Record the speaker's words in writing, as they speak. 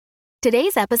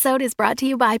Today's episode is brought to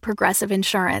you by Progressive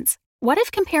Insurance. What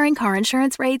if comparing car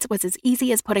insurance rates was as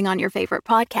easy as putting on your favorite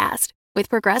podcast? With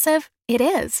Progressive, it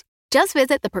is. Just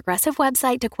visit the Progressive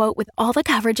website to quote with all the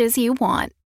coverages you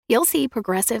want. You'll see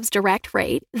Progressive's direct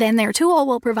rate, then their tool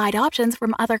will provide options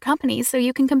from other companies so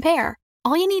you can compare.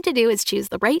 All you need to do is choose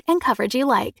the rate and coverage you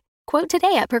like. Quote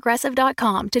today at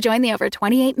Progressive.com to join the over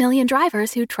 28 million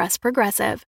drivers who trust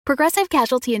Progressive. Progressive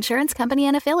Casualty Insurance Company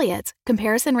and Affiliates.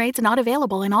 Comparison rates not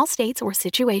available in all states or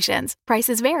situations.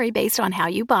 Prices vary based on how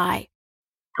you buy.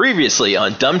 Previously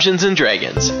on Dungeons &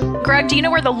 Dragons. Greg, do you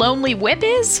know where the Lonely Whip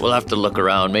is? We'll have to look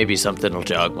around. Maybe something will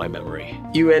jog my memory.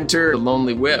 You enter the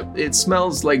Lonely Whip. It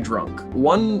smells like drunk.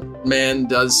 One man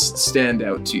does stand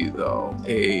out to you, though.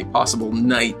 A possible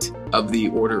knight of the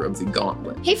Order of the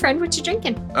Gauntlet. Hey, friend, what you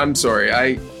drinking? I'm sorry,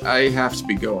 I have to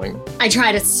be going. I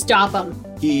try to stop him.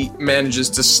 He manages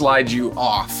to slide you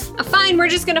off. Fine, we're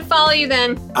just gonna follow you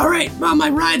then. All right, well, my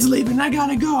ride's leaving. I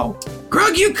gotta go.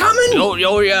 Grug, you coming?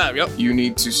 Oh, yeah, yep. You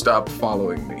need to stop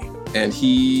following me. And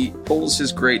he pulls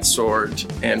his great sword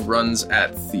and runs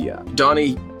at Thea.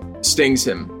 Donnie stings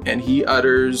him, and he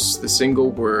utters the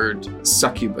single word,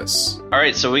 succubus. All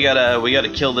right, so we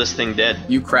gotta kill this thing dead.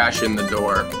 You crash in the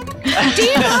door.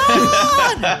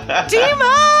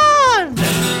 Demon!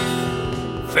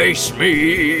 Face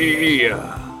me!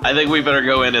 I think we better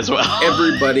go in as well.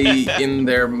 Everybody in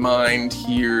their mind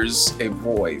hears a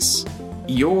voice.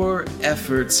 Your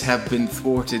efforts have been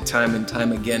thwarted time and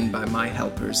time again by my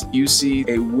helpers. You see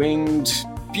a winged,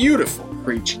 beautiful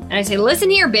creature. And I say, listen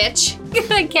here, bitch.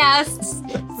 Casts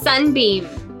Sunbeam.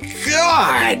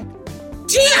 God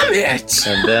damn it!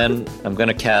 And then I'm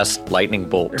gonna cast Lightning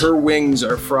Bolt. Her wings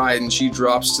are fried and she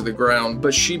drops to the ground,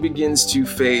 but she begins to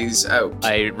phase out.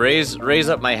 I raise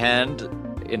up my hand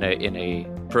in a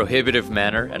prohibitive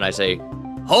manner, and I say,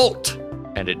 "Halt!"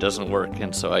 And it doesn't work,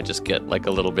 and so I just get like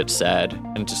a little bit sad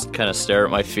and just kind of stare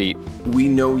at my feet. We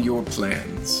know your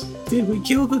plans. Did we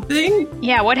kill the thing?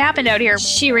 Yeah, what happened out here?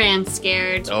 She ran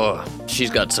scared. Oh, she's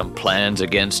got some plans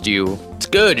against you. It's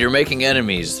good, you're making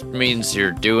enemies. It means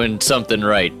you're doing something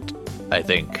right, I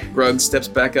think. Grug steps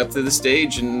back up to the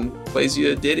stage and plays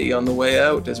you a ditty on the way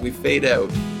out as we fade out.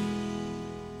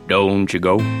 Don't you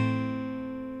go?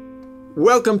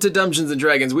 Welcome to Dungeons &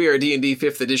 Dragons. We are a D&D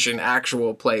 5th edition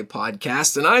actual play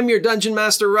podcast, and I'm your Dungeon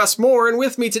Master, Russ Moore, and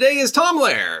with me today is Tom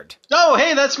Laird. Oh,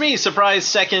 hey, that's me. Surprise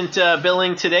second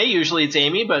billing today. Usually it's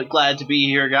Amy, but glad to be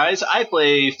here, guys. I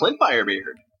play Flint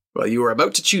Firebeard. Well, you were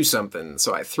about to choose something,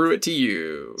 so I threw it to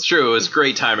you. It's true. It was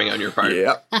great timing on your part.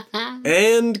 Yep.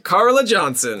 And Carla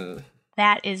Johnson.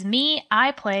 That is me.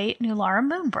 I play Nulara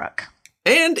Moonbrook.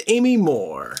 And Amy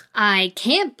Moore. I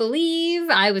can't believe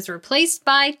I was replaced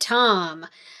by Tom.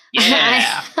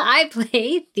 Yeah. I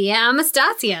play Thea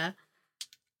Amastasia.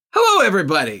 Hello,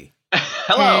 everybody.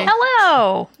 Hello.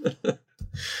 Hello!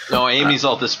 No, Amy's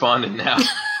all despondent now.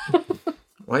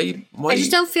 Why I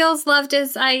just don't feel as loved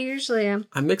as I usually am.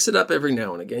 I mix it up every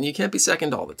now and again. You can't be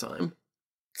second all the time.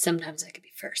 Sometimes I could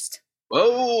be first.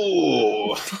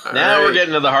 Whoa. Now we're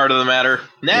getting to the heart of the matter.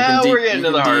 Now we're getting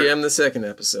to the heart. DM the second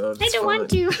episode. I It's don't fine. want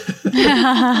to.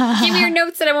 Give me your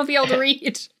notes that I won't be able to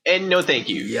read. And no thank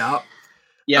you. Yeah.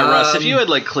 Yeah, Russ, if you had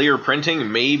like clear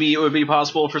printing, maybe it would be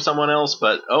possible for someone else,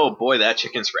 but oh boy, that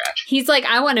chicken scratch. He's like,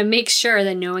 I want to make sure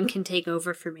that no one can take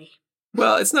over for me.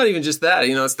 Well, it's not even just that.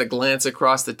 You know, it's the glance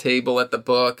across the table at the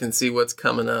book and see what's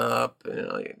coming up. You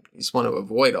know, you just want to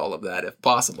avoid all of that if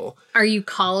possible. Are you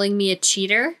calling me a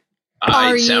cheater?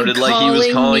 It sounded like he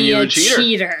was calling you a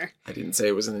cheater. I didn't say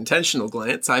it was an intentional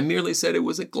glance. I merely said it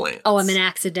was a glance. Oh, I'm an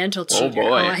accidental cheater. Oh,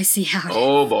 boy. Oh, I see how it is.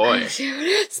 Oh boy. I see how it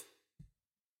is.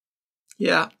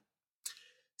 Yeah.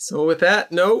 So with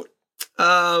that note, we're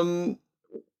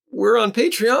on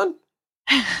Patreon.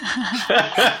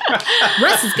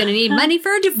 Russ is going to need money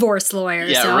for a divorce lawyer.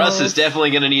 Yeah, so. Russ is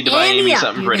definitely going to need to buy Amy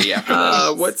something pretty after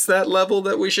this. What's that level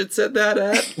that we should set that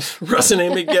at? Russ and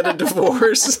Amy get a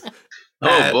divorce.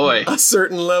 Oh boy. A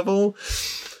certain level.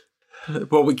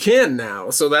 Well, we can now,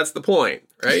 so that's the point,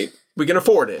 right? We can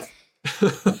afford it.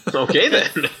 Okay then.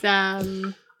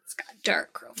 It's got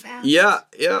dark real fast. Yeah.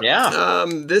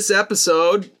 This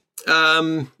episode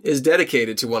is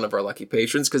dedicated to one of our lucky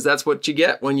patrons, because that's what you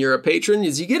get when you're a patron,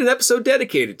 is you get an episode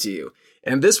dedicated to you.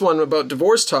 And this one about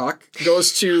divorce talk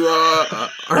goes to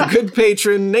our good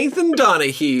patron, Nathan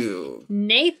Donahue.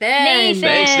 Nathan.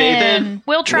 Thanks, Nathan.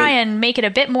 We'll try and make it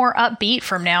a bit more upbeat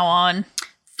from now on.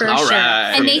 For All sure.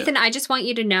 right. And Nathan, I just want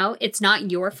you to know it's not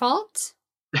your fault.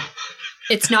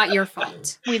 It's not your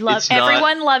fault. We love It's not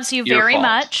everyone loves you your very fault.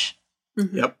 much.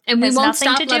 Yep. And we There's won't nothing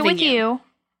stop to do loving with you.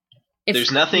 If-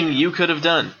 There's nothing you could have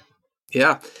done.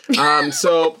 Yeah.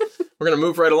 So we're going to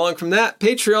move right along from that.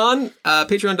 Patreon,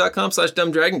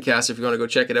 patreon.com/dumbdragoncast if you want to go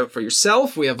check it out for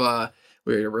yourself. We have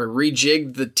we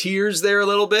rejigged the tiers there a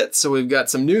little bit, so we've got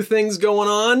some new things going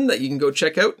on that you can go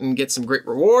check out and get some great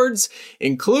rewards,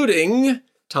 including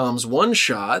Tom's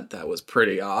one-shot. That was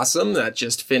pretty awesome. That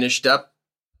just finished up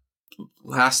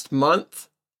last month.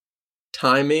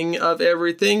 Timing of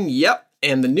everything, yep.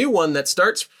 And the new one that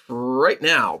starts right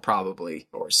now, probably,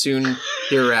 or soon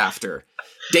hereafter.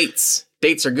 Dates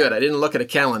are good. I didn't look at a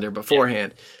calendar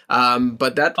beforehand.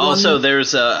 But that also, one...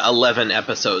 there's 11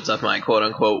 episodes of my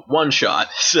quote-unquote one-shot,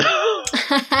 so...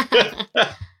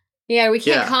 Yeah, we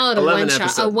can't call it a one-shot.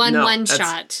 Episodes. A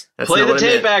one-shot. Play the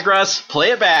tape back, Russ.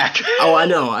 Play it back. Oh, I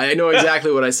know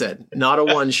exactly what I said. Not a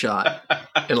one-shot.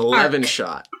 An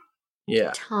 11-shot.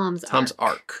 Yeah. Tom's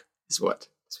arc is what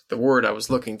the word I was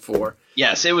looking for.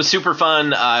 Yes, it was super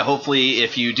fun. Hopefully,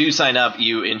 if you do sign up,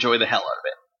 you enjoy the hell out of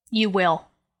it. You will.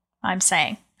 I'm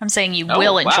saying you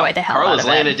will enjoy the hell out of it. Carla's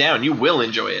laying it down. You will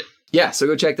enjoy it. Yeah, so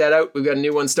go check that out. We've got a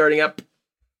new one starting up.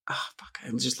 Oh, fuck.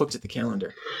 I just looked at the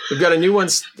calendar. We've got a new one.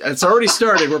 It's already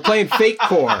started. We're playing Fate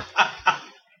Core.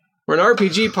 We're an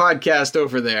RPG podcast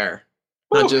over there.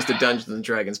 Not just a Dungeons &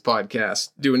 Dragons podcast.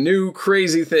 Doing new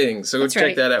crazy things. So go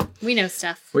check that out. We know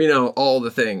stuff. We know all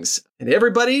the things. And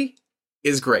everybody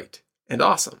is great and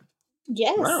awesome.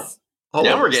 Yes. Wow. All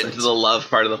now we're getting to the love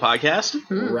part of the podcast.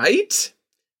 Right?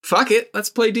 Fuck it. Let's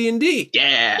play D&D.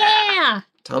 Yeah. Yeah.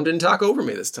 Tom didn't talk over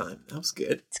me this time. That was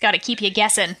good. It's got to keep you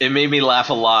guessing. It made me laugh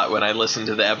a lot when I listened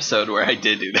to the episode where I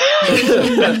did do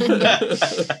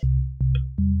that.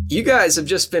 You guys have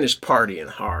just finished partying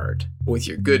hard with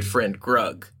your good friend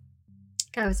Grug.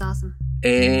 That was awesome.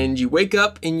 And you wake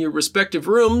up in your respective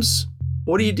rooms.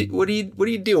 What are you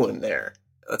doing there?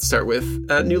 Let's start with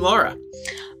New Lara.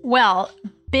 Well,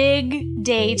 big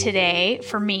day today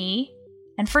for me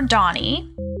and for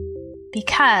Donnie,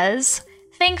 because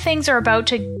I think things are about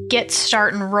to get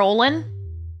starting rolling.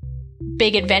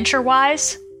 Big adventure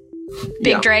wise,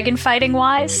 big dragon fighting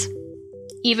wise,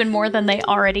 even more than they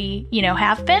already,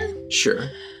 have been. Sure.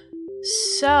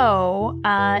 So,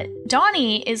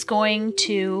 Donnie is going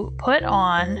to put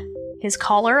on his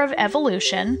Collar of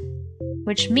Evolution,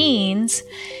 which means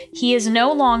he is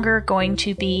no longer going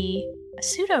to be a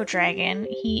pseudo-dragon.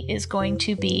 He is going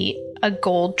to be a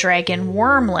gold dragon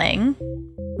wormling,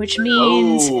 which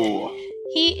means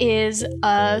he is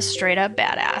a straight-up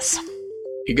badass.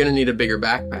 You're going to need a bigger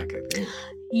backpack, I think.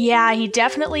 Yeah, he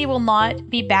definitely will not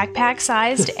be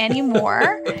backpack-sized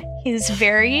anymore. He's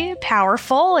very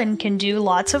powerful and can do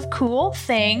lots of cool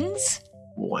things.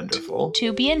 Wonderful.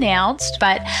 To be announced.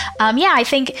 But I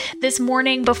think this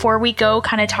morning before we go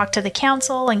kind of talk to the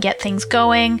council and get things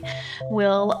going,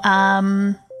 we'll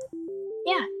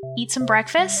eat some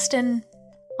breakfast, and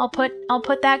I'll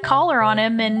put that collar on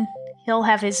him, and he'll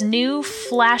have his new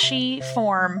flashy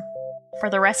form for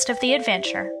the rest of the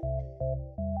adventure.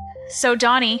 So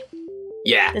Donnie,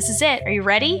 yeah, this is it. Are you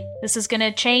ready? This is going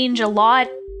to change a lot.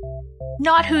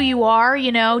 Not who you are,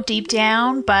 deep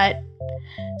down, but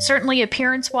certainly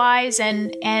appearance-wise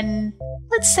and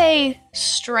let's say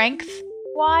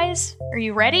strength-wise. Are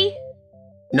you ready?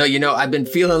 No, I've been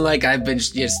feeling like I've been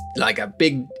just like a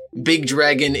big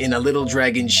dragon in a little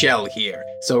dragon shell here.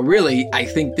 So really, I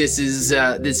think this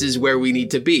is where we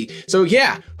need to be. So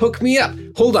yeah, hook me up.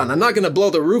 Hold on, I'm not going to blow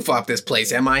the roof off this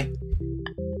place, am I?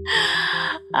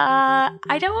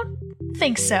 I don't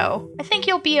think so. I think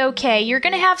you'll be okay. You're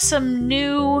going to have some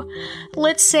new,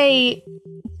 let's say,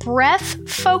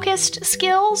 breath-focused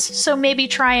skills, so maybe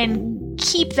try and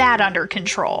keep that under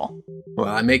control. Well,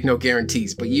 I make no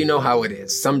guarantees, but you know how it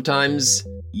is. Sometimes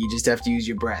you just have to use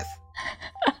your breath.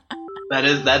 That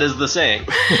is the saying.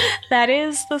 That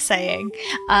is the saying.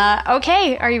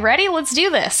 Okay, are you ready? Let's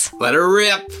do this. Let her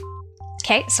rip.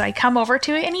 Okay, so I come over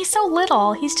to it, and he's so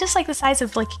little. He's just like the size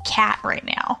of like a cat right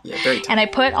now. Yeah, very tiny. And I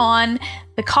put on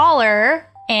the collar,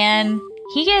 and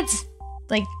he gets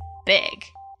like big.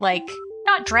 Like,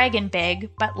 not dragon big,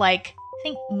 but like, I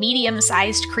think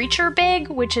medium-sized creature big,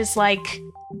 which is like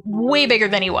way bigger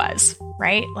than he was,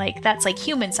 right? Like, that's like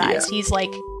human-sized. Yeah. He's like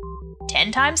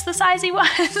 10 times the size he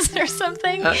was or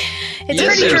something. It's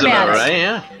pretty dramatic. About right,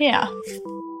 yeah. Yeah.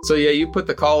 So yeah, you put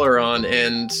the collar on,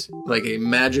 and like a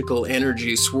magical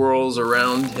energy swirls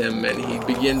around him, and he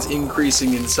begins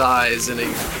increasing in size, and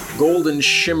a golden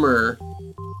shimmer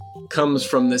comes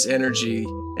from this energy,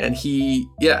 and he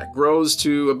grows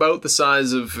to about the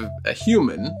size of a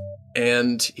human,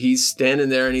 and he's standing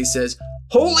there and he says,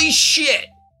 "Holy shit!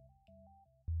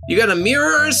 You got a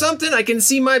mirror or something? I can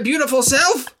see my beautiful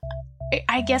self?"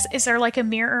 I guess, is there like a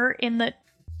mirror in the...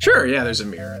 Sure, yeah, there's a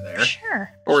mirror there. Sure.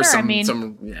 Or sure,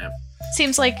 some, yeah.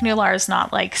 Seems like Nular's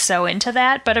not like so into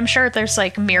that, but I'm sure there's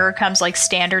like mirror comes like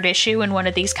standard issue in one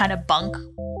of these kind of bunk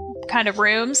kind of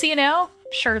rooms, you know?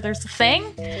 Sure, there's a thing.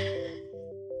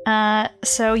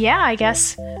 So yeah, I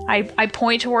guess I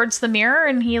point towards the mirror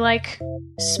and he like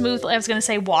smoothly, I was gonna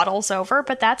say waddles over,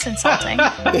 but that's insulting.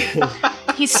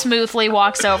 He smoothly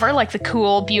walks over like the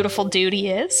cool, beautiful dude he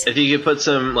is. If you could put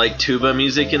some like tuba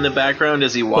music in the background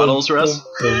as he waddles, Russ.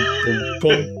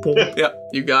 Yep,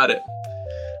 you got it.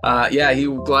 Yeah, he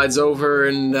glides over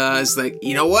and is like,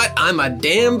 you know what? I'm a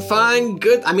damn fine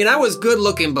good... I mean, I was good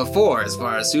looking before as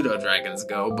far as pseudo-dragons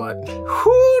go, but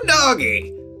whoo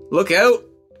doggy. Look out,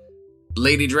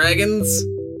 lady dragons.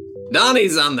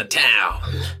 Donnie's on the town.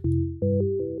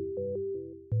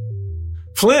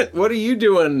 Flint, what are you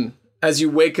doing as you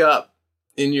wake up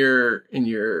in your...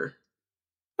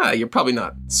 you're probably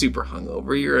not super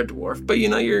hungover. You're a dwarf, but you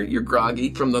know you're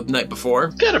groggy from the night before.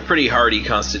 Got a pretty hardy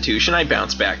constitution. I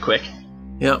bounce back quick.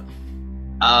 Yep.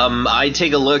 I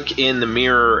take a look in the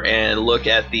mirror and look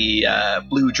at the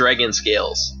blue dragon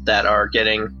scales that are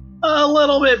getting a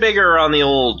little bit bigger on the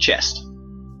old chest.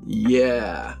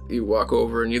 Yeah. You walk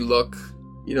over and you look.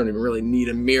 You don't even really need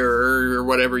a mirror or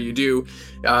whatever you do.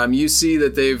 You see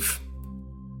that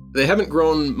they haven't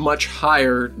grown much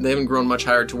higher. They haven't grown much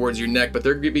higher towards your neck, but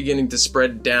they're beginning to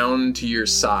spread down to your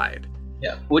side.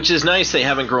 Yeah, which is nice. They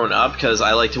haven't grown up because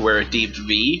I like to wear a deep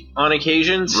V on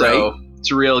occasion, so right.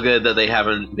 It's real good that they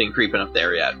haven't been creeping up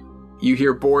there yet. You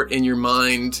hear Bort in your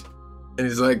mind, and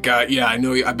he's like, yeah, I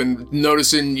know. I've been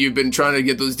noticing you've been trying to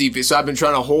get those deep V's, so I've been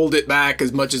trying to hold it back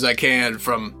as much as I can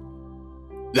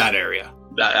from that area.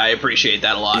 I appreciate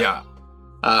that a lot. Yeah.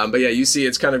 But yeah, you see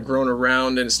it's kind of grown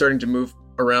around and it's starting to move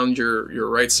around your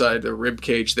right side, the rib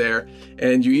cage there,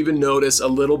 and you even notice a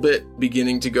little bit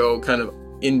beginning to go kind of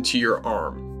into your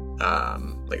arm,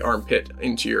 like armpit,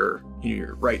 into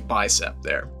your right bicep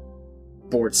there.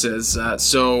 Bort says,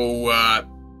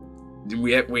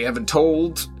 we haven't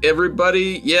told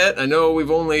everybody yet. I know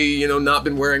we've only, not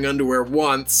been wearing underwear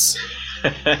once,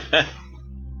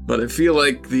 but I feel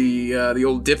like the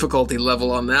old difficulty level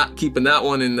on that, keeping that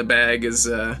one in the bag is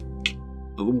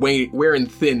wearing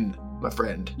thin, my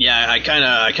friend. Yeah, I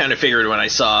kind of figured when I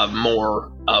saw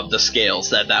more of the scales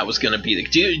that was going to be the...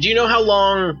 Do you know how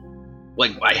long,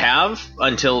 like, I have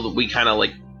until we kind of,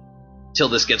 like, till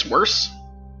this gets worse?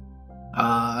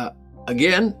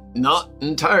 Again, not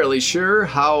entirely sure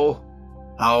how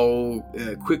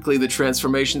quickly the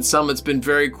transformation... Some, it's been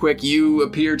very quick. You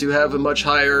appear to have a much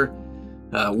higher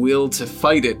will to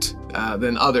fight it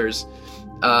than others.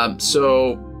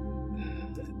 So...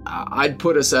 I'd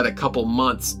put us at a couple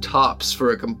months tops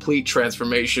for a complete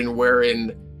transformation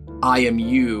wherein I am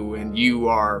you and you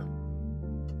are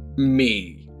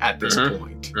me at this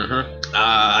point. Mm-hmm.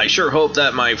 I sure hope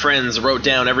that my friends wrote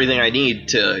down everything I need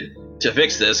to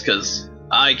fix this, because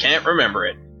I can't remember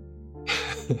it.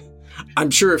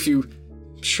 I'm sure if you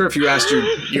asked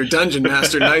your dungeon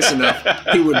master nice enough,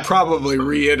 he would probably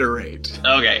reiterate.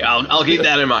 Okay, I'll keep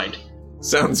that in mind.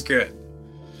 Sounds good.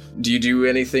 Do you do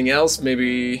anything else?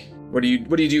 Maybe what do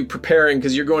you do preparing,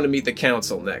 because you're going to meet the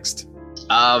council next?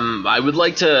 I would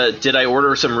like to... Did I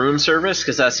order some room service?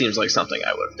 Because that seems like something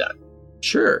I would have done.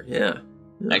 Sure, yeah.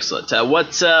 Excellent.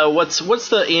 What's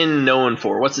the inn known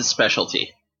for? What's its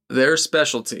specialty? Their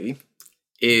specialty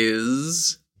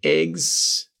is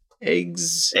eggs.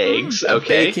 Okay.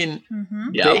 Bacon. Mm-hmm.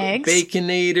 Yeah. Eggs.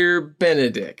 Baconator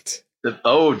Benedict.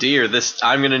 Oh dear,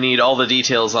 I'm gonna need all the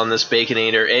details on this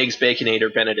Baconator. Eggs,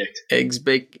 Baconator, Benedict. Eggs,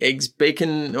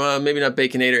 bacon, maybe not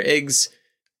Baconator, eggs,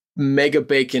 Mega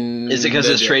Bacon. Is it because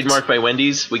it's trademarked by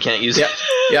Wendy's? We can't use it?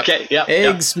 Yep. Okay, yep.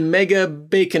 Eggs, Mega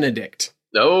Baconadict.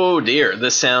 Oh dear,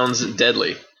 this sounds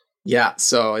deadly. Yeah,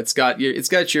 so it's got your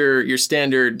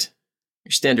standard,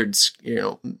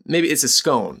 maybe it's a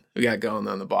scone we got going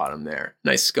on the bottom there.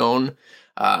 Nice scone,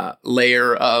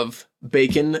 layer of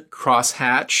bacon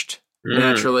cross-hatched.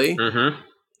 Naturally,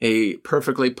 a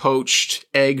perfectly poached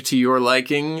egg to your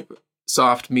liking,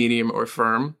 soft, medium, or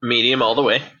firm. Medium all the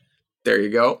way. There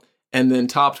you go. And then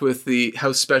topped with the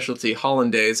house specialty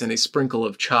hollandaise and a sprinkle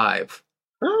of chive.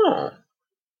 Oh,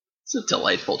 it's a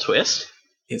delightful twist.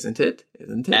 Isn't it?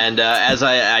 And as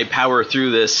I power through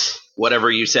this,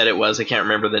 whatever you said it was, I can't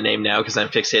remember the name now because I'm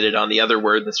fixated on the other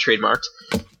word that's trademarked.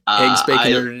 Eggs,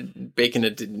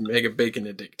 Mega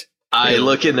Baconadict. I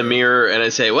look in the mirror and I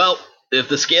say, well, if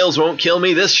the scales won't kill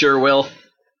me, this sure will.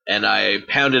 And I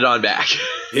pound it on back.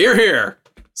 Hear, hear.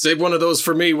 Save one of those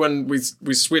for me when we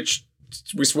swapsies.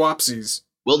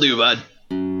 Will do, bud.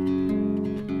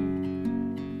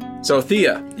 So,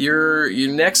 Thea, your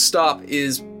next stop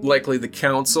is likely the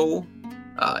council.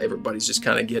 Everybody's just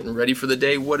kind of getting ready for the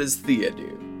day. What does Thea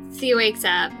do? Thea wakes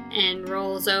up and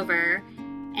rolls over,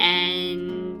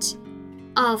 and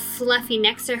all fluffy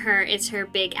next to her is her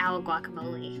big owl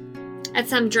Guacamole. At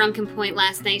some drunken point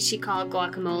last night, she called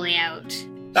Guacamole out.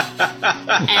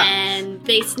 And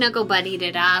they snuggle buddied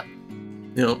it up.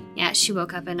 Yep. Yeah, she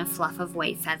woke up in a fluff of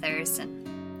white feathers,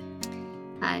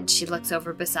 and she looks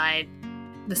over beside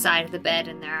the side of the bed,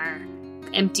 and there are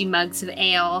empty mugs of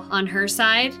ale on her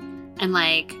side, and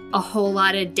like a whole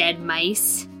lot of dead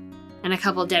mice and a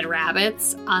couple dead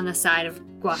rabbits on the side of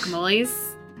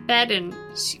Guacamole's bed, and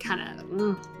she kind of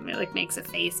makes a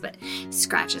face, but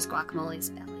scratches Guacamole's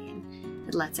belly, and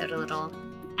it lets out a little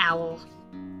owl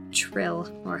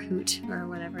trill or hoot or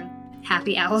whatever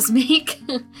happy owls make.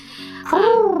 Yeah,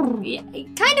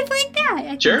 kind of like that. I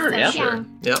think Sure, so, yeah. Sure.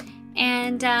 Yep.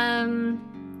 And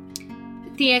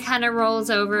Thea kind of rolls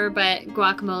over, but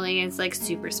Guacamole is like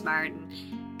super smart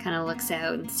and kind of looks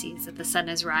out and sees that the sun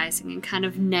is rising and kind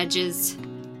of nudges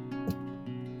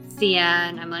Thea,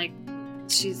 and I'm like,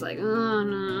 she's like, oh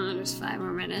no, there's 5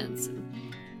 more minutes.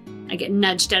 And I get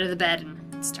nudged out of the bed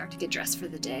and start to get dressed for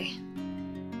the day.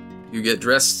 You get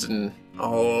dressed and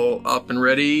all up and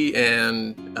ready,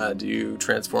 and do you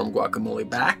transform Guacamole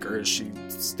back, or is she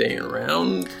staying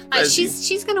around?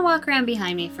 She's gonna walk around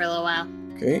behind me for a little while.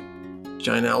 Okay.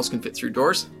 Giant owls can fit through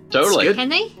doors. Totally. That's good. Can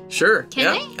they? Sure.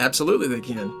 Can they? Absolutely they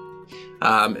can.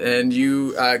 And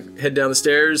you head down the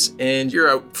stairs, and you're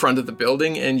out front of the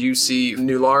building, and you see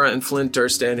New Lara and Flint are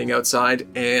standing outside,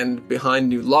 and behind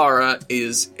New Lara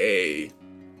is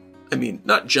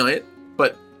not giant,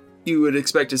 but you would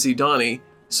expect to see Donnie,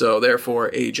 so therefore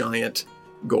a giant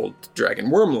gold dragon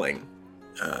wormling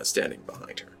standing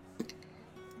behind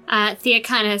her. Thea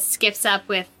kind of skips up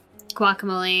with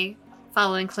Guacamole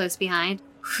following close behind.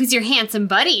 Who's your handsome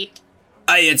buddy?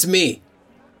 Hey, it's me.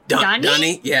 Donnie?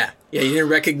 Donnie? Yeah, you didn't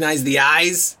recognize the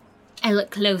eyes? I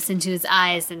look close into his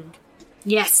eyes, and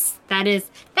yes, that is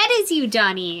you,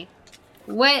 Donnie.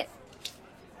 What?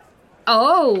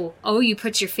 Oh, you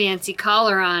put your fancy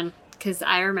collar on, because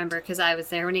I remember, because I was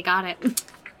there when he got it.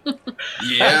 Yeah,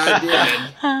 I did.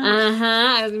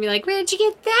 I was gonna be like, where'd you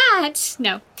get that?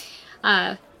 No,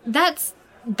 that's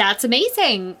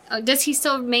amazing. Does he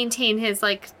still maintain his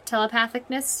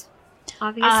telepathicness?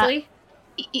 Obviously,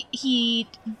 he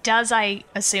does. I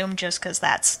assume just because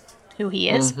that's who he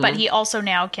is. But he also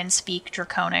now can speak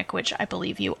Draconic, which I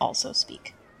believe you also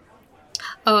speak.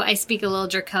 Oh, I speak a little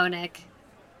Draconic.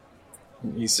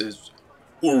 He says,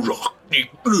 No,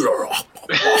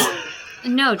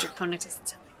 Draconic doesn't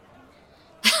sound.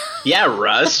 Yeah,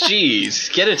 Russ,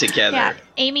 jeez, get it together. Yeah,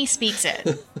 Amy speaks it.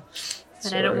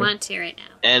 But I don't want to right now.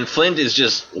 And Flint is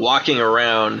just walking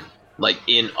around,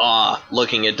 in awe,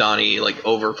 looking at Donnie,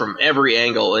 over from every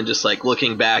angle, and just,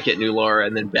 looking back at New Lara,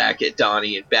 and then back at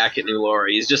Donnie, and back at New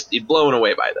Lara. He's blown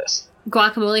away by this.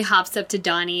 Guacamole hops up to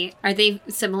Donnie. Are they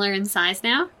similar in size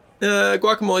now?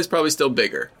 Guacamole's probably still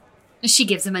bigger. She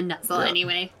gives him a nuzzle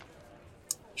anyway.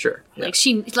 Sure. Yeah.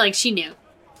 She knew.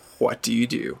 What do you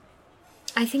do?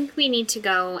 I think we need to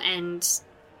go and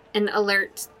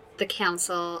alert the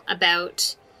council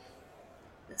about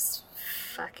this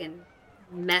fucking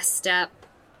messed up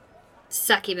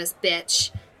succubus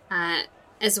bitch,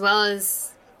 as well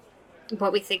as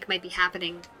what we think might be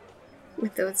happening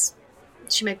with those.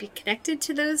 She might be connected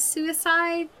to those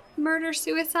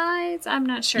murder-suicides. I'm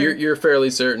not sure. You're fairly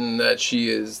certain that she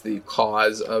is the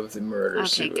cause of the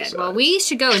murder-suicide. Okay, good. Well, we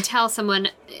should go and tell someone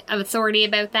of authority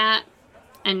about that,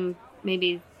 and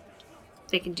maybe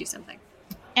they can do something.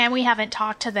 And we haven't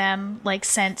talked to them,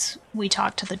 since we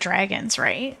talked to the dragons,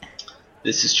 right?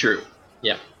 This is true.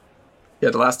 Yeah. Yeah,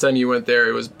 the last time you went there,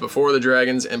 it was before the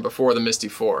dragons and before the Misty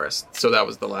Forest. So that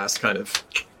was the last kind of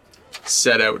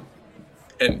set out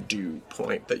and due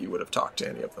point that you would have talked to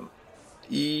any of them.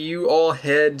 You all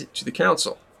head to the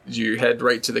council. Do you head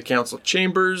right to the council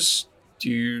chambers? Do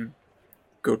you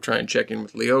go try and check in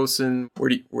with Leosin? Where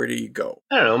do you go?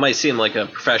 I don't know. It might seem like a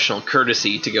professional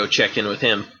courtesy to go check in with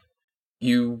him.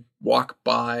 You walk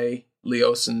by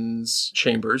Leosin's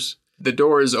chambers. The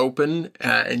door is open,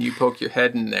 and you poke your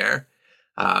head in there.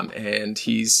 And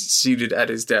he's seated at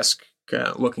his desk,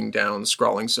 looking down,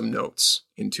 scrawling some notes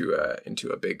into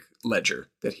a big ledger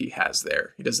that he has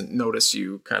there. He doesn't notice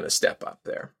you kind of step up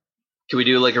there. Can we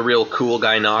do a real cool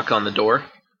guy knock on the door?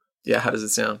 Yeah, how does it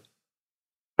sound?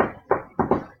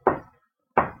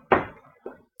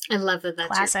 I love that. That's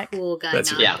Classic. your cool guy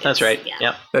That's- knock. Yeah, that's right.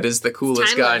 Yeah. That is the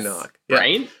coolest guy Timeless. knock. Yeah.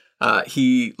 Right?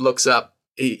 He looks up.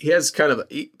 He has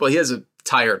he has a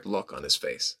tired look on his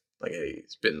face.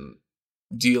 He's been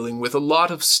dealing with a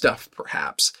lot of stuff,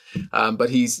 perhaps. But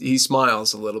he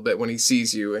smiles a little bit when he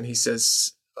sees you, and he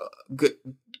says, "Good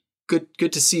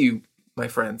to see you, my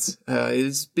friends.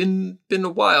 It's been a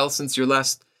while since your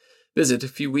last visit, a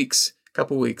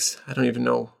couple weeks. I don't even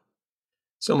know.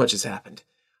 So much has happened.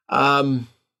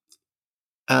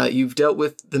 You've dealt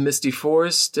with the Misty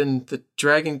Forest and the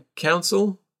Dragon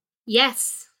Council?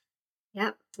 Yes.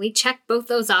 Yep. We checked both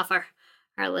those off our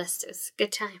list. It was a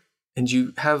good time. And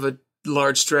you have a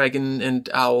large dragon and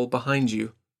owl behind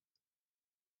you.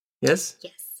 Yes?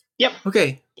 Yes. Yep.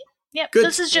 Okay. Yep. Good.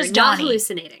 This is just You're not Donnie.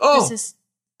 hallucinating. Oh,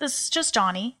 This is just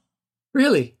Donnie.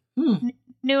 really? New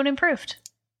and improved.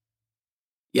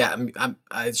 Yeah,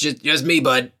 it's just me,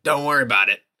 bud. Don't worry about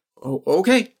it. Oh,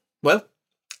 okay. Well,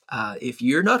 if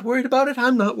you're not worried about it,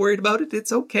 I'm not worried about it.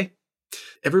 It's okay.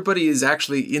 Everybody is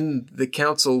actually in the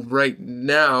council right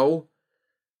now.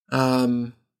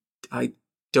 I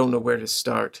don't know where to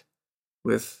start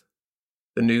with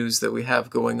the news that we have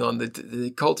going on.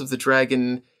 The Cult of the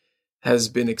Dragon has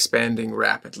been expanding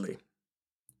rapidly.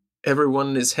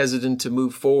 Everyone is hesitant to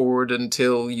move forward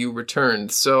until you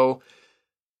returned. So,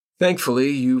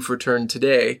 thankfully, you've returned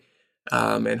today,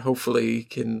 and hopefully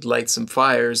can light some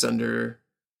fires under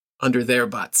their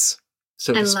butts,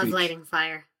 so to speak. I love lighting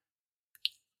fire.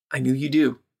 I knew you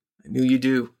do.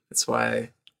 That's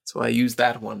why I used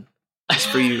that one. It's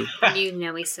for you. You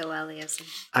know me so well, Leosin.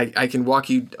 I can walk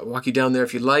you down there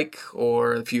if you like,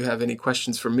 or if you have any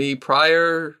questions for me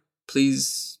prior,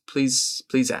 please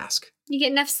ask. You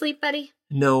get enough sleep, buddy?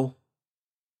 No.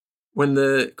 When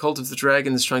the Cult of the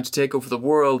Dragon is trying to take over the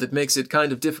world, it makes it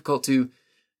kind of difficult to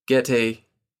get a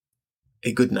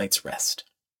good night's rest.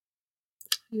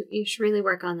 You should really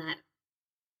work on that.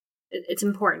 It's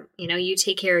important. You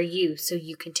take care of you so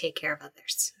you can take care of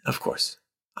others. Of course.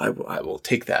 I will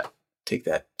take that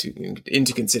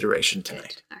into consideration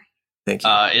tonight. All right. Thank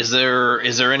you. Is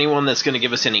there anyone that's going to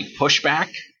give us any pushback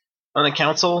on the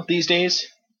council these days?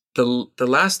 The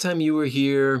last time you were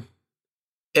here,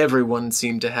 everyone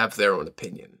seemed to have their own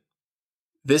opinion.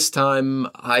 This time,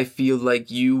 I feel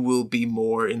like you will be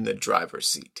more in the driver's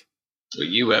seat.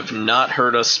 You have not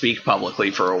heard us speak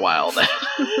publicly for a while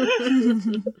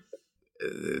then.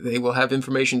 They will have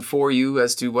information for you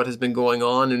as to what has been going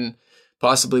on and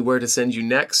possibly where to send you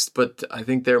next, but I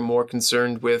think they're more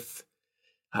concerned with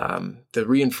the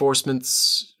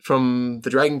reinforcements from the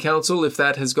Dragon Council, if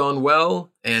that has gone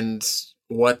well, and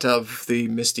what of the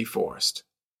Misty Forest.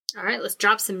 All right, let's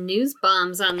drop some news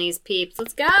bombs on these peeps.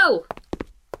 Let's go!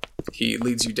 He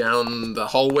leads you down the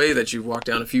hallway that you've walked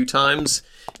down a few times,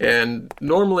 and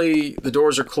normally the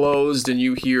doors are closed and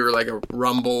you hear like a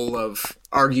rumble of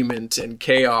argument and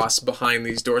chaos behind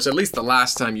these doors, at least the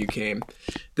last time you came.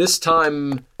 This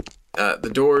time,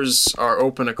 the doors are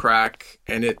open a crack,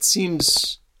 and it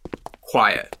seems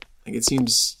quiet. Like it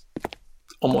seems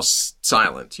almost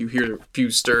silent. You hear a few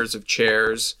stirs of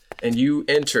chairs, and you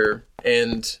enter,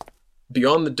 and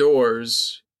beyond the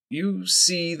doors, you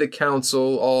see the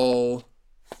council all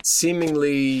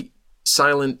seemingly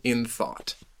silent in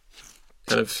thought,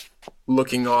 kind of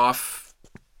looking off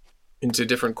into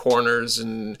different corners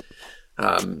and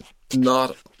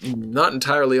not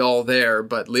entirely all there,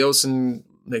 but Leosin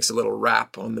makes a little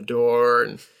rap on the door,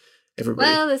 and everybody...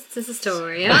 Well, this is a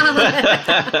story.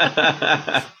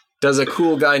 does a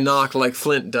cool guy knock like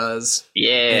Flint does.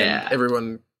 Yeah. And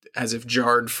everyone, as if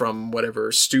jarred from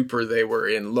whatever stupor they were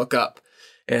in, look up.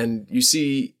 And you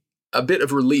see a bit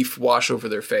of relief wash over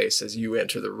their face as you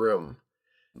enter the room.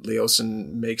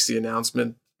 Leosin makes the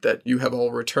announcement that you have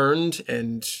all returned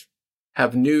and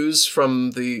have news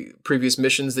from the previous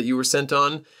missions that you were sent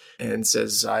on, and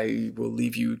says, I will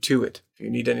leave you to it. If you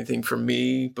need anything from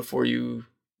me before you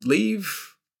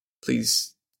leave,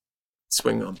 please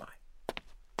swing on by.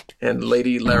 And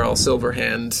Lady Laral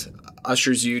Silverhand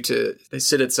ushers you to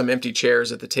sit at some empty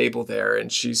chairs at the table there,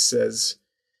 and she says,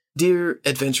 Dear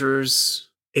adventurers,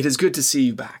 it is good to see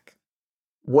you back.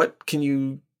 What can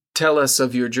you tell us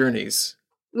of your journeys?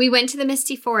 We went to the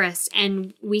Misty Forest,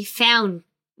 and we found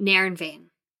Narenvain.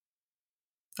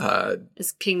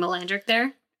 Is King Melandric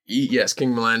there? Yes,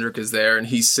 King Melandric is there, and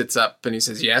he sits up and he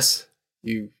says, Yes,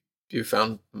 you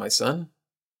found my son?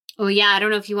 Oh yeah, I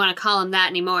don't know if you want to call him that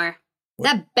anymore. What?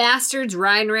 That bastard's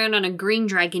riding around on a green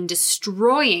dragon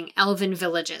destroying elven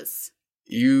villages.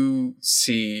 You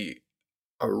see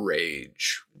a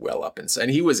rage well up inside.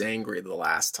 And he was angry the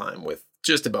last time with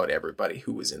just about everybody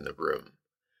who was in the room.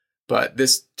 But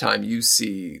this time you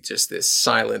see just this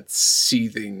silent,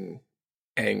 seething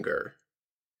anger.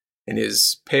 And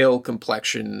his pale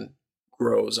complexion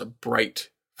grows a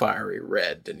bright, fiery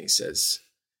red. And he says,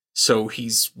 So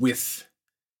he's with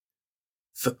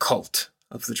the cult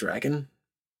of the dragon?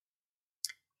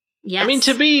 Yes. I mean,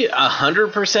 to be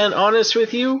 100% honest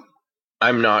with you,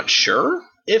 I'm not sure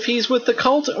if he's with the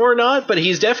cult or not, but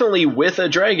he's definitely with a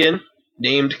dragon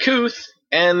named Kuth,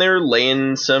 and they're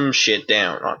laying some shit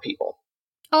down on people.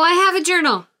 Oh, I have a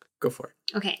journal. Go for it.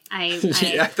 Okay, I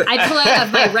pull out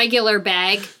of my regular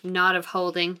bag, not of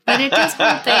holding, but it does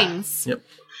hold things. Yep.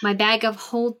 My bag of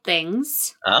hold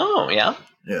things. Oh, yeah.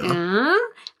 Yeah.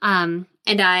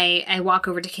 And I walk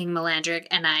over to King Melandric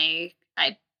and I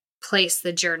place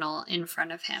the journal in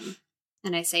front of him.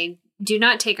 And I say, do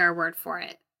not take our word for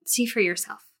it. See for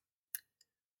yourself.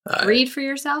 Read for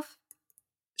yourself.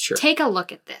 Sure. Take a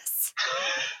look at this.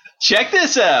 Check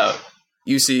this out.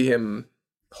 You see him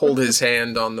hold his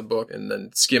hand on the book and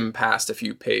then skim past a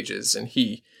few pages. And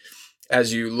he,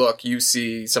 as you look, you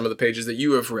see some of the pages that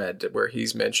you have read where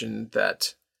he's mentioned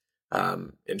that,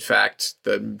 in fact,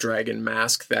 the dragon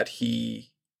mask that he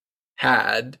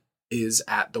had is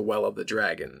at the Well of the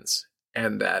Dragons.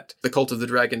 And that the Cult of the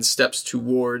Dragon steps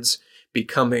towards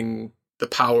becoming the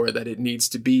power that it needs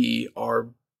to be,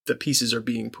 the pieces are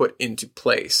being put into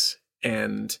place.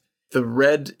 And the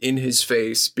red in his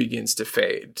face begins to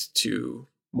fade to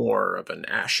more of an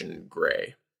ashen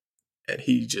gray. And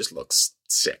he just looks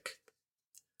sick.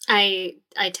 I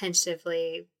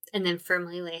tentatively and then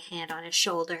firmly lay a hand on his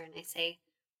shoulder and I say,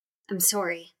 I'm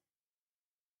sorry.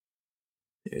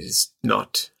 It is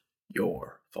not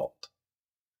your fault.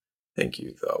 Thank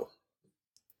you, though.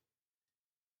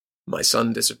 My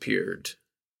son disappeared.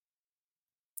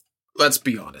 Let's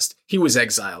be honest. He was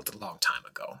exiled a long time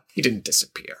ago. He didn't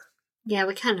disappear. Yeah,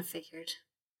 we kind of figured.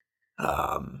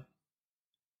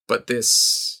 But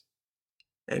this...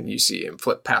 And you see him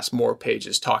flip past more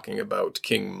pages talking about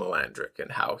King Melandric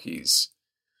and how he's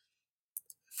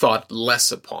thought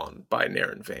less upon by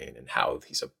Naren Vane and how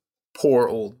he's a poor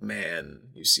old man.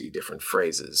 You see different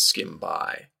phrases skim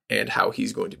by and how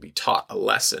he's going to be taught a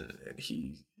lesson. And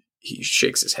he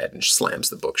shakes his head and slams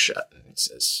the book shut and he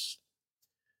says,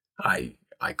 I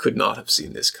could not have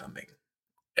seen this coming.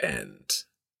 And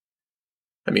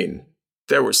I mean,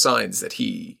 there were signs that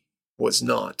he was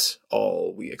not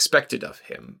all we expected of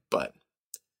him, but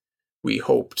we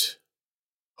hoped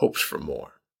for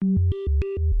more.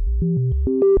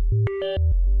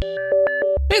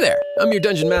 Hey there, I'm your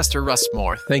Dungeon Master, Russ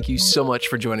Moore. Thank you so much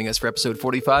for joining us for episode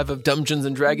 45 of Dungeons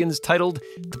 & Dragons, titled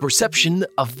The Perception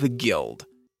of the Guild.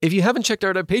 If you haven't checked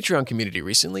out our Patreon community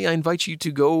recently, I invite you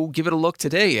to go give it a look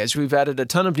today, as we've added a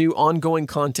ton of new ongoing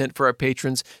content for our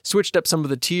patrons, switched up some of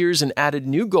the tiers, and added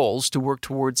new goals to work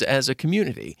towards as a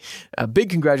community. A big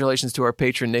congratulations to our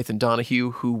patron Nathan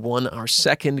Donahue, who won our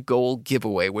second goal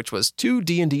giveaway, which was 2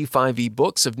 D&D 5e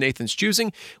books of Nathan's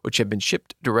choosing, which have been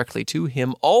shipped directly to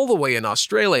him all the way in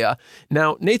Australia.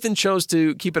 Now, Nathan chose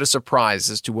to keep it a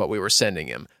surprise as to what we were sending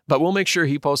him, but we'll make sure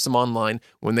he posts them online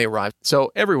when they arrive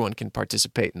so everyone can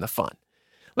participate in the fun.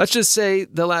 Let's just say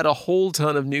they'll add a whole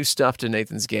ton of new stuff to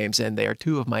Nathan's games, and they are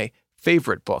 2 of my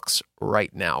favorite books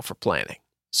right now for planning.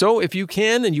 So if you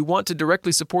can and you want to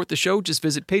directly support the show, just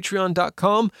visit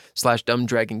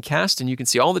patreon.com/dumbdragoncast and you can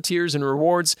see all the tiers and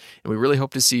rewards, and we really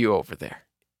hope to see you over there.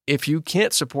 If you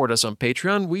can't support us on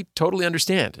Patreon, we totally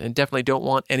understand and definitely don't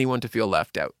want anyone to feel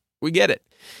left out. We get it.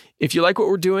 If you like what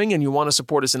we're doing and you want to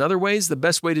support us in other ways, the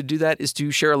best way to do that is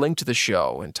to share a link to the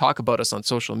show and talk about us on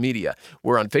social media.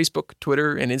 We're on Facebook,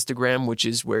 Twitter, and Instagram, which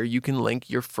is where you can link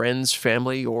your friends,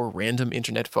 family, or random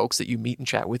internet folks that you meet and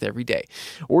chat with every day.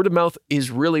 Word of mouth is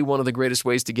really one of the greatest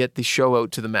ways to get the show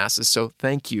out to the masses, so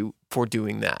thank you for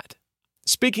doing that.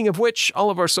 Speaking of which, all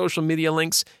of our social media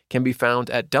links can be found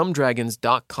at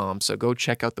dumbdragons.com, so go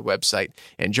check out the website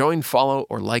and join, follow,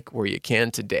 or like where you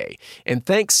can today. And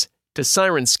thanks to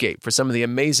Syrinscape for some of the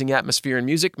amazing atmosphere and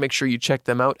music. Make sure you check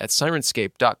them out at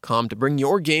Syrinscape.com to bring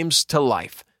your games to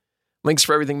life. Links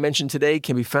for everything mentioned today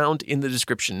can be found in the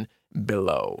description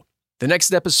below. The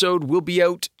next episode will be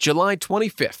out July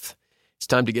 25th. It's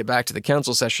time to get back to the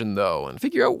council session, though, and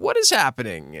figure out what is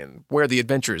happening and where the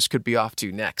adventurers could be off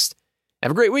to next.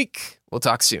 Have a great week. We'll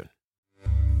talk soon.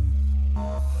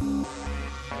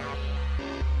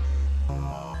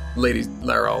 Lady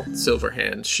Laral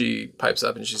Silverhand, she pipes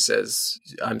up and she says,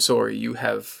 I'm sorry, you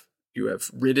have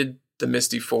ridded the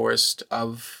Misty Forest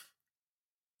of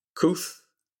Kuth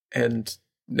and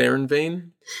Naren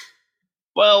Vane?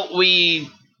 Well, we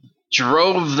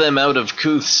drove them out of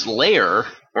Kuth's lair.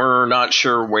 We're not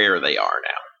sure where they are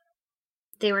now.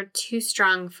 They were too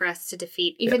strong for us to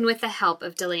defeat. Even with the help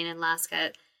of Delane and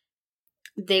Laska,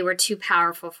 they were too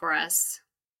powerful for us.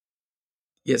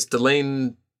 Yes,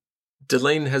 Delane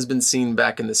has been seen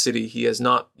back in the city. He has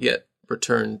not yet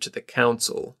returned to the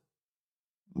council.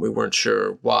 We weren't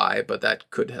sure why, but that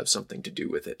could have something to do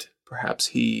with it. Perhaps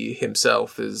he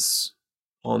himself is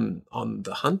on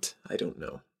the hunt? I don't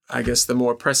know. I guess the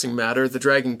more pressing matter, the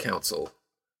Dragon Council.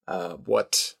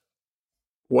 What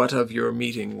of your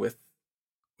meeting with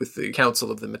the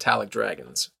Council of the Metallic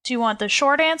Dragons? Do you want the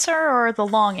short answer or the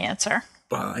long answer?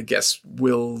 Well, I guess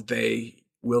will they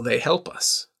help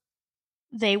us?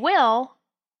 They will,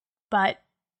 but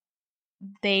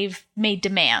they've made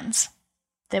demands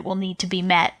that will need to be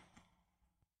met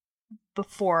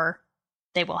before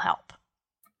they will help.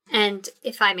 And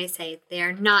if I may say, they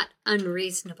are not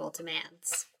unreasonable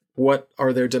demands. What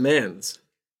are their demands?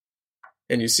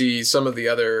 And you see some of the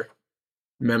other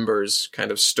members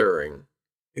kind of stirring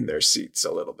in their seats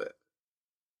a little bit.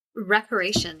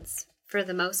 Reparations, for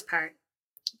the most part.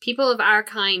 People of our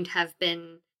kind have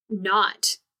been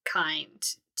not kind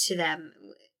to them.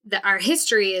 Our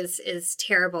history is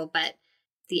terrible, but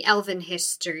the elven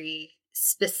history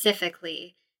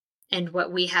specifically and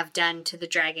what we have done to the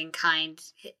dragon kind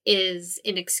is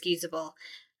inexcusable.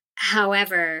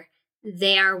 However,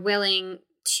 they are willing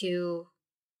to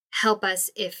help us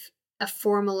if a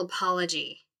formal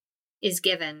apology is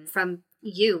given from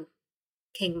you,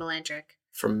 King Melandric.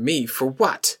 From me? For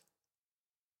what?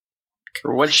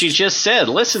 For what she just said.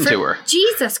 Listen to her.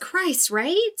 Jesus Christ,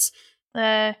 right?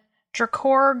 The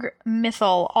Drakorg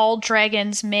Mythal, all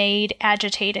dragons made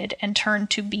agitated and turned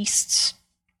to beasts.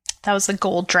 That was the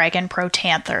gold dragon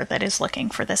Protanther that is looking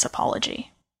for this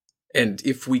apology. And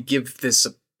if we give this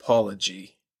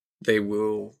apology, they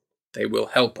will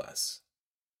help us.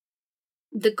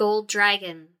 The gold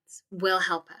dragons will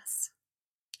help us.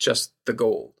 Just the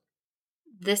gold.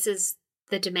 This is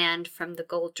the demand from the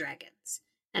gold dragons.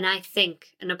 And I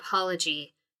think an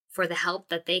apology for the help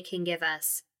that they can give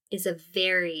us is a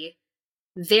very,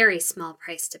 very small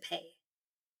price to pay.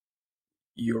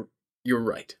 You're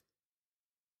right.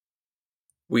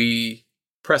 We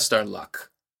pressed our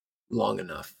luck long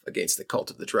enough against the Cult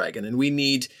of the Dragon, and we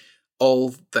need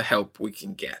all the help we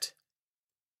can get.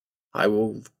 I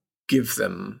will give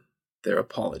them their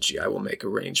apology. I will make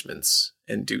arrangements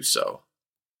and do so.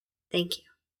 Thank you.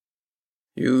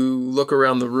 You look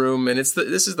around the room, and this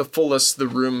is the fullest the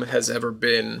room has ever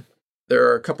been. There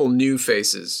are a couple new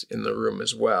faces in the room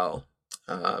as well.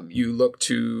 You look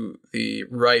to the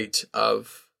right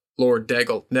of Lord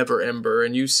Daggelt Neverember,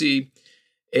 and you see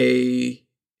a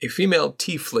female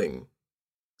tiefling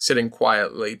sitting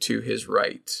quietly to his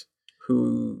right,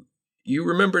 who you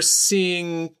remember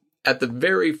seeing at the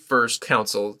very first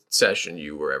council session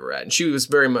you were ever at. And she was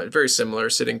very similar,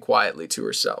 sitting quietly to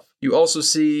herself. You also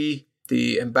see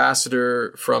the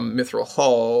ambassador from Mithril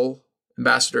Hall,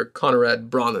 Ambassador Conrad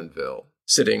Bronnenville,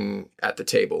 sitting at the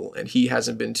table, and he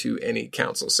hasn't been to any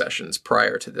council sessions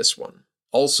prior to this one.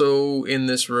 Also in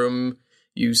this room,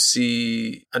 you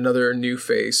see another new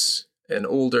face, an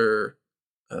older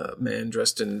man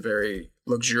dressed in very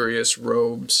luxurious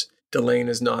robes. Delane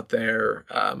is not there,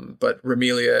 but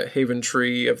Remelia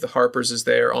Haventree of the Harpers is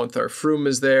there. Ontharr Froom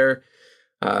is there.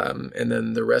 And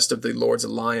then the rest of the Lord's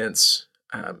Alliance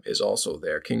is also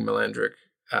there. King Melandric,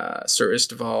 Sir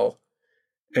Isteval,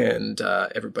 and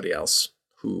everybody else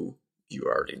who you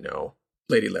already know.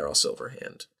 Lady Laryl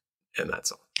Silverhand. And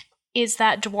that's all. Is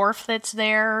that dwarf that's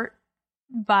there,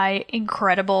 by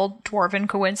incredible dwarven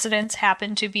coincidence,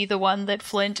 happen to be the one that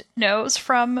Flint knows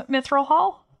from Mithril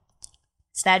Hall?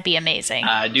 So that'd be amazing.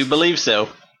 I do believe so.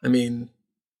 I mean,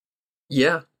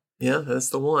 yeah, that's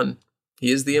the one.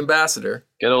 He is the ambassador.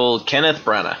 Good old Kenneth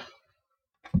Branagh.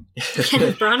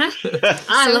 Kenneth Branagh?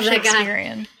 I love that guy.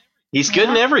 Shakespearean. He's good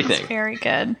in everything. He's very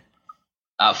good.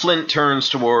 Flint turns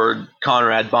toward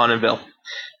Conrad Bonneville,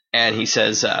 and he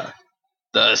says,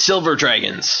 the Silver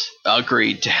Dragons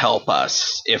agreed to help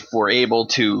us if we're able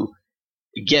to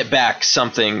get back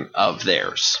something of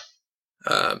theirs.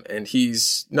 And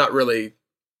he's not really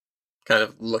kind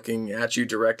of looking at you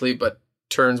directly, but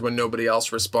turns when nobody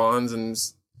else responds, and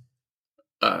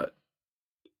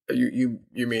you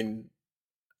mean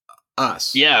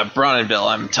us? Yeah, Bronnenville,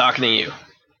 I'm talking to you.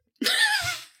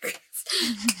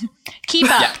 Keep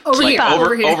up. Yeah, Over like,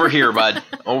 here. over here, bud.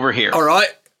 Over here. All right.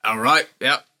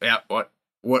 Yep. What?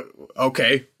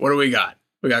 Okay. What do we got?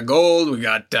 We got gold. We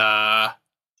got.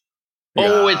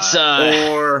 It's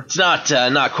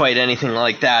not quite anything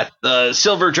like that. The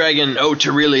Silver Dragon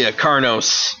Oterelia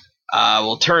Carnos.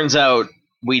 Well, turns out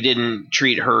we didn't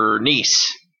treat her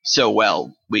niece so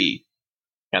well. We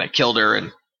kind of killed her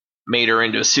and made her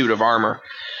into a suit of armor,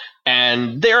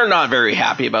 and they're not very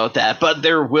happy about that. But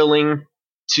they're willing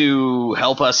to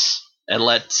help us and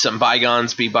let some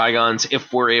bygones be bygones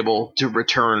if we're able to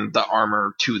return the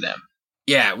armor to them.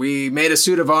 Yeah, we made a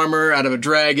suit of armor out of a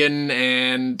dragon,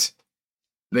 and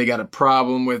they got a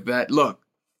problem with that. Look,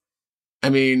 I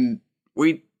mean,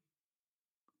 we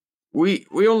we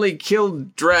only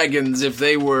killed dragons if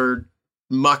they were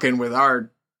mucking with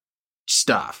our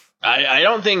stuff. I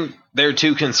don't think they're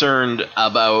too concerned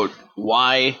about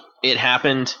why it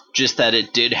happened, just that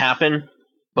it did happen,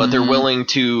 but they're willing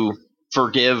to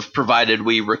forgive provided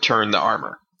we return the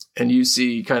armor. And you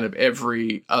see kind of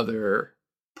every other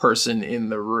person in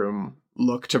the room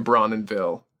look to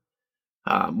Bronenville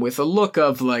with a look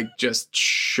of like, just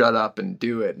shut up and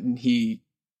do it. And he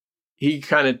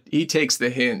takes the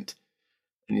hint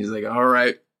and he's like, all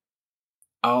right,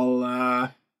 we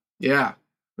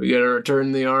gotta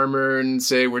return the armor and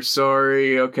say we're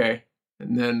sorry. Okay.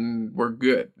 And then we're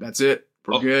good. That's it.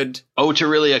 We're good.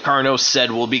 Oterilia Carnos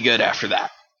said we'll be good after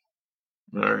that.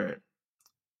 All right.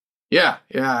 Yeah,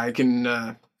 I can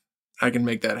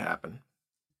make that happen.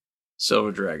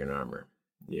 Silver Dragon armor.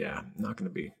 Yeah, I'm not going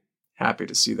to be happy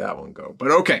to see that one go.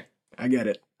 But okay, I get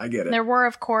it. There were,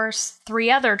 of course,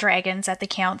 3 other dragons at the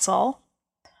council.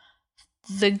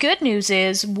 The good news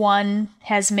is one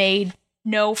has made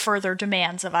no further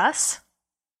demands of us.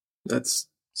 Good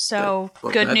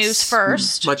news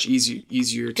first. Much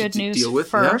easier to deal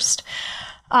with. Good news first.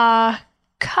 Yeah.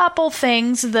 Couple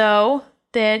things, though,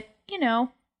 that,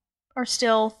 are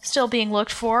still being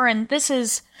looked for, and this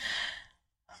is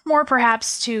more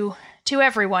perhaps to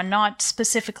everyone, not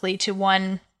specifically to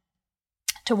one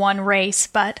race,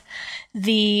 but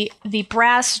the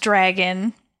brass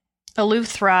dragon,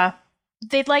 Eleuthera,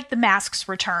 they'd like the masks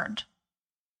returned.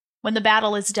 When the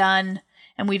battle is done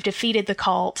and we've defeated the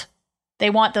cult, they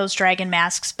want those dragon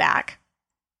masks back.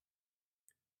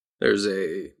 There's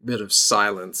a bit of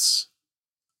silence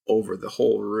over the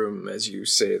whole room as you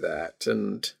say that,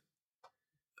 and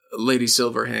Lady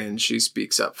Silverhand, she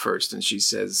speaks up first and she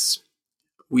says,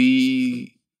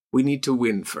 we need to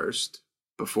win first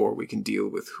before we can deal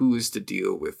with who is to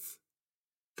deal with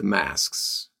the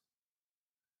masks.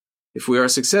 If we are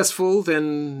successful,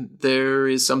 then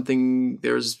there's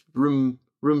room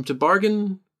to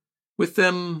bargain with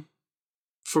them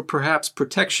for perhaps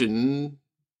protection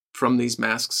from these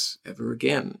masks ever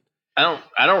again.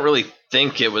 I don't really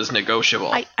think it was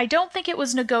negotiable. I don't think it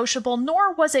was negotiable,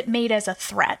 nor was it made as a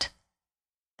threat.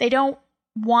 They don't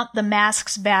want the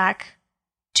masks back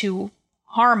to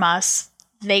harm us.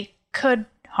 They could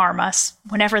harm us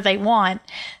whenever they want.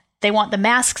 They want the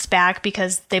masks back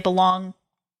because they belong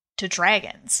to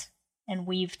dragons, and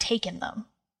we've taken them.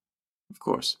 Of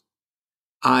course.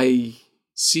 I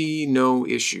see no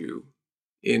issue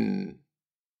in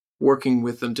working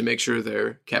with them to make sure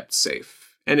they're kept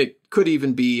safe. And it could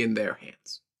even be in their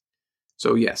hands.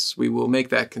 So yes, we will make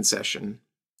that concession,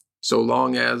 so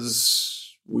long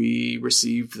as we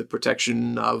receive the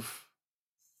protection of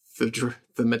the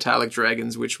metallic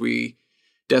dragons, which we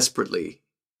desperately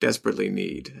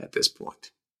need at this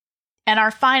point. And our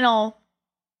final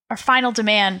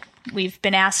demand we've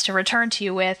been asked to return to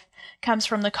you with comes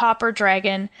from the copper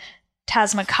dragon,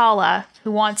 Tasmakala,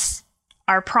 who wants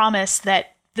our promise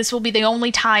that this will be the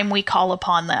only time we call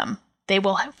upon them. They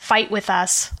will fight with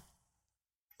us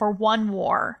for one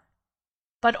war,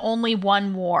 but only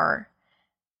one war.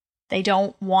 They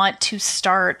don't want to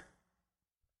start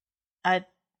a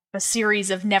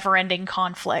series of never-ending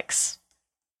conflicts.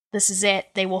 This is it.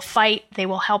 They will fight. They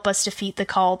will help us defeat the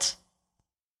cult.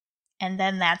 And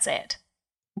then that's it.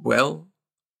 Well,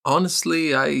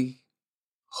 honestly, I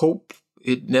hope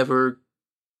it never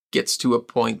gets to a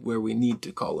point where we need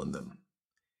to call on them.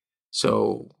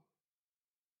 So,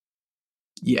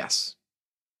 yes.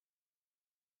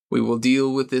 We will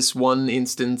deal with this one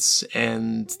instance,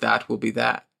 and that will be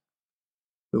that.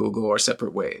 We will go our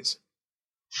separate ways.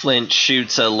 Flint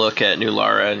shoots a look at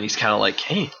Nulara, and he's kind of like,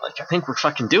 hey, I think we're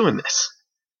fucking doing this.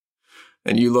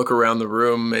 And you look around the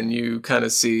room, and you kind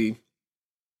of see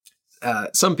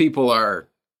some people are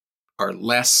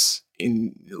less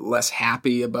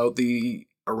happy about the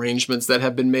arrangements that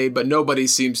have been made, but nobody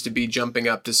seems to be jumping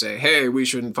up to say, hey, we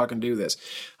shouldn't fucking do this.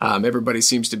 Everybody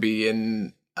seems to be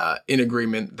in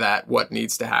agreement that what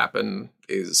needs to happen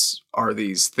are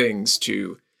these things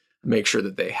to make sure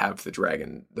that they have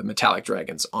the metallic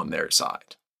dragons on their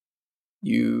side.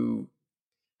 You,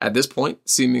 at this point,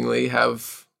 seemingly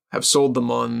have sold them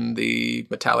on the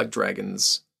metallic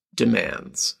dragons'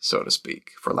 demands, so to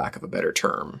speak, for lack of a better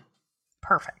term.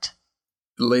 Perfect.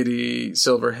 Lady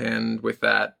Silverhand, with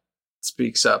that,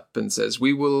 speaks up and says,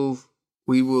 we will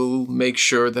make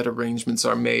sure that arrangements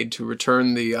are made to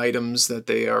return the items that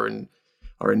they are in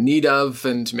need of,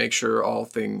 and to make sure all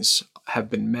things have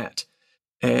been met.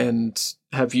 And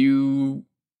have you,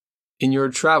 in your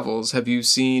travels, have you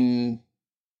seen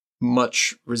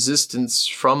much resistance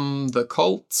from the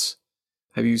cult?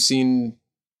 Have you seen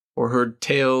or heard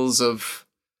tales of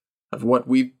what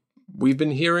we've we've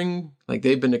been hearing, like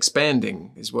they've been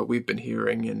expanding is what we've been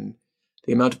hearing, and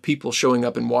the amount of people showing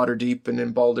up in Waterdeep and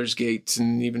in Baldur's Gate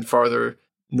and even farther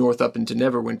north up into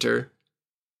Neverwinter,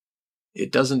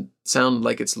 it doesn't sound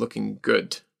like it's looking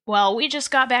good. Well, we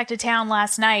just got back to town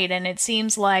last night, and it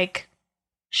seems like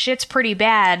shit's pretty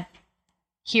bad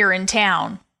here in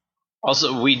town.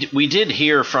 Also, we did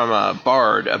hear from a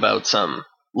bard about some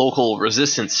local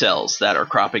resistance cells that are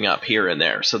cropping up here and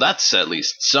there, so that's at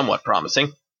least somewhat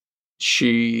promising.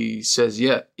 She says,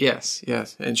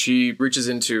 yes. And she reaches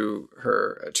into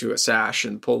to a sash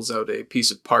and pulls out a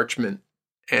piece of parchment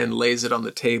and lays it on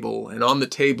the table. And on the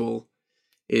table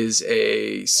is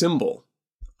a symbol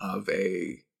of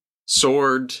a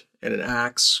sword and an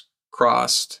axe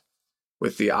crossed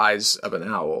with the eyes of an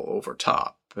owl over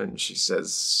top. And she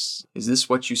says, is this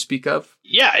what you speak of?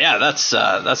 Yeah, that's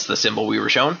the symbol we were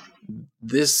shown.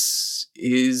 This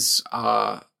is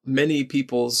many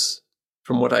people's,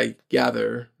 from what I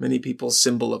gather, many people's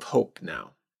symbol of hope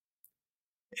now.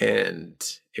 And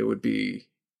it would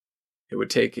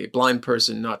take a blind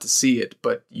person not to see it,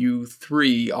 but you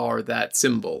three are that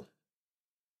symbol.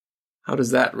 How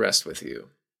does that rest with you?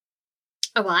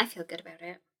 Oh, well, I feel good about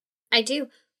it. I do.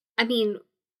 I mean,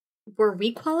 were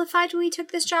we qualified when we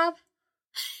took this job?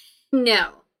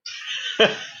 No.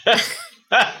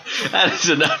 That is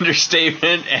an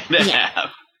understatement and a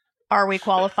half. Are we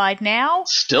qualified now?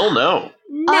 Still no.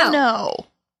 No.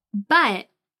 But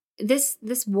this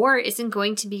war isn't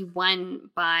going to be won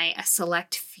by a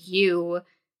select few.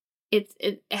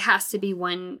 It has to be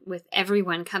won with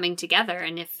everyone coming together.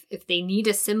 And if they need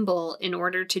a symbol in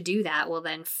order to do that, well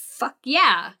then fuck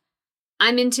yeah.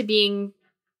 I'm into being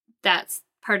that's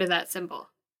part of that symbol.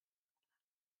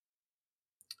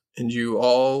 And you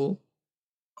all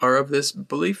are of this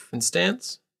belief and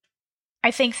stance?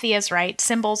 I think Thea's right.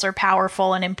 Symbols are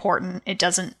powerful and important. It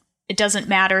doesn't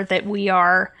matter that we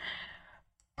are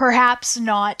perhaps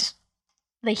not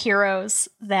the heroes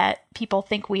that people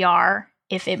think we are.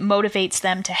 If it motivates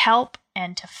them to help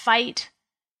and to fight,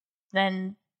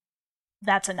 then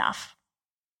that's enough.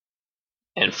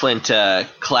 And Flint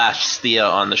clasps Thea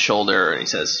on the shoulder and he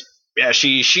says, yeah,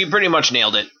 she pretty much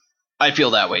nailed it. I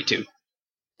feel that way too.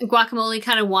 Guacamole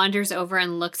kind of wanders over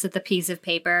and looks at the piece of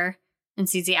paper and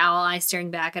sees the owl eye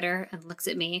staring back at her and looks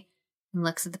at me and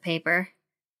looks at the paper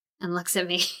and looks at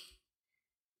me.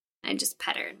 I just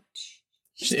pet her.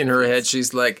 In her head,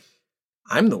 she's like,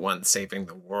 I'm the one saving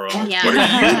the world. Yeah. What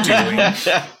are you doing?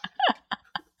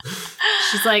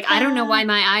 She's like, I don't know why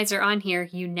my eyes are on here.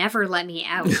 You never let me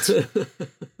out.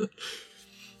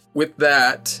 With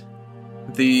that,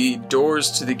 the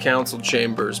doors to the council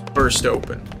chambers burst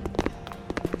open.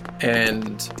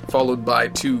 And followed by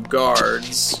two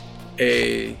guards,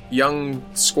 a young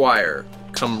squire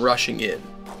come rushing in.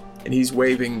 And he's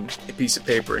waving a piece of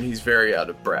paper and he's very out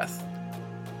of breath.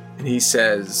 And he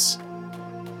says,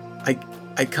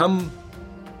 I come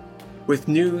with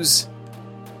news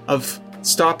of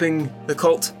stopping the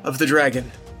cult of the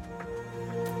dragon.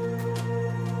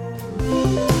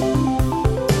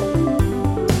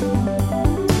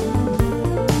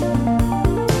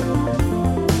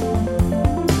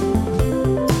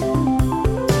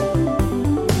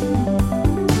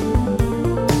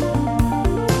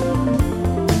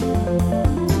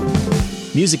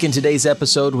 Music in today's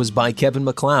episode was by Kevin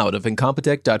MacLeod of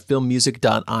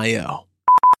Incompetech.filmmusic.io.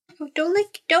 Oh, don't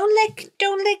lick.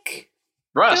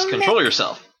 Russ, Don't control lick.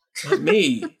 yourself. Not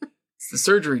me. It's the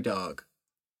surgery dog.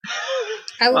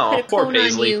 I will Oh, put a poor cone on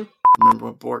Paisley. you. Remember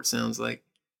what Bort sounds like?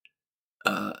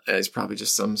 It's probably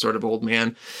just some sort of old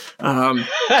man.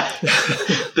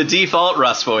 The default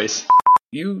Russ voice.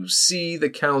 You see the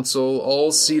council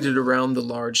all seated around the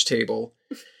large table,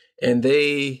 and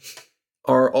they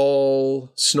are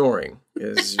all snoring,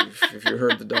 as if you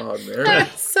heard the dog there.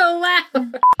 That's so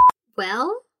loud.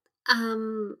 Well,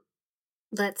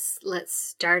 let's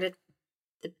start at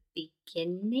the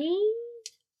beginning,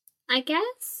 I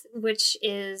guess, which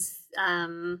is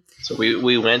So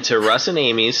we went to Russ and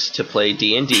Amy's to play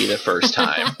D&D the first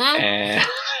time. And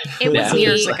It was Yeah.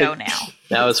 years Like- ago now.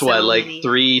 that was So what, like many.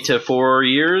 3 to 4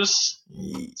 years?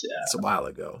 It's a while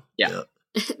ago. Yeah.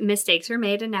 mistakes were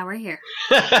made, and now we're here.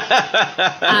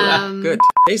 Yeah. Good.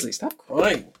 Paisley, stop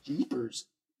crying. Jeepers.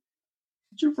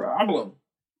 What's your problem?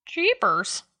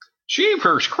 Jeepers.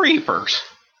 Jeepers creepers.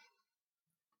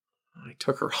 I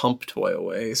took her hump toy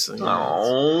away, so you know,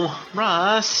 Oh,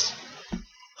 Russ.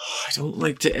 I don't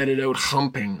like to edit out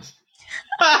humping.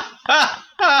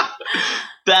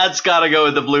 That's gotta go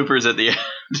with the bloopers at the end.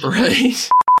 Right?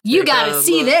 You gotta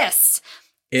see this.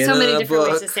 In So many a different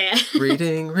ways book, to say it.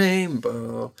 Reading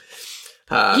Rainbow.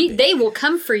 They will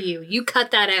come for you. You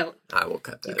cut that out. I will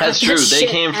cut that out. That's true. They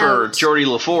came for Geordie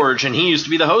LaForge, and he used to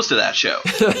be the host of that show.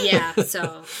 Yeah,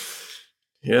 so...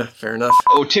 Yeah, fair enough.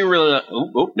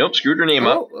 Nope, screwed her name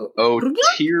up.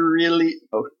 Otirili.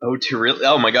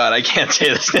 Oh my god, I can't say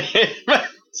this name.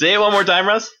 Say it one more time,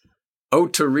 Russ.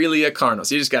 Otirelia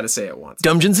Carnos. You just got to say it once.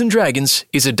 Dungeons & Dragons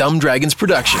is a Dumb Dragons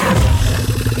production.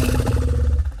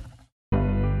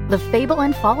 The Fable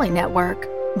and Folly Network,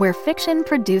 where fiction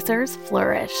producers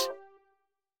flourish.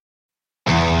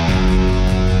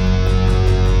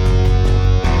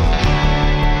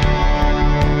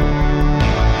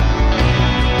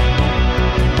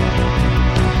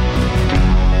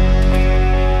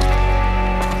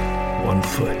 One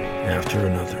foot after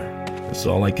another. That's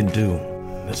all I can do.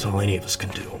 That's all any of us can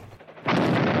do.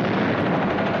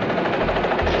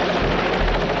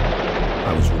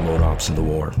 I was remote ops in the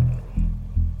war.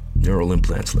 Neural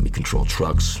implants let me control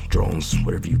trucks, drones,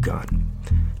 whatever you got.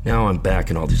 Now I'm back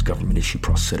and all these government-issued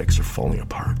prosthetics are falling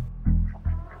apart.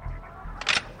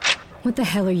 What the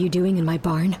hell are you doing in my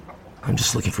barn? I'm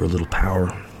just looking for a little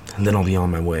power, and then I'll be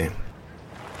on my way.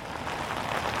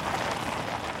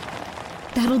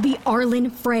 That'll be Arlen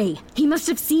Frey. He must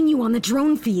have seen you on the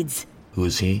drone feeds. Who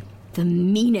is he? The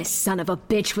meanest son of a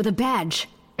bitch with a badge.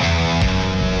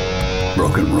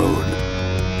 Broken Road.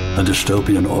 A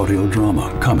dystopian audio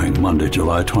drama coming Monday,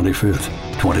 July 25th,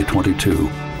 2022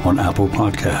 on Apple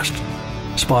Podcast,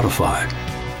 Spotify,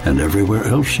 and everywhere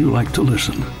else you like to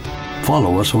listen.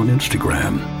 Follow us on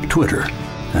Instagram, Twitter,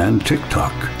 and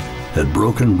TikTok at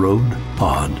Broken Road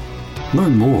Pod.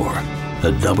 Learn more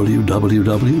at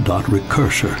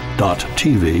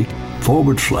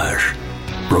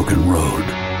www.recursor.tv/Broken Road.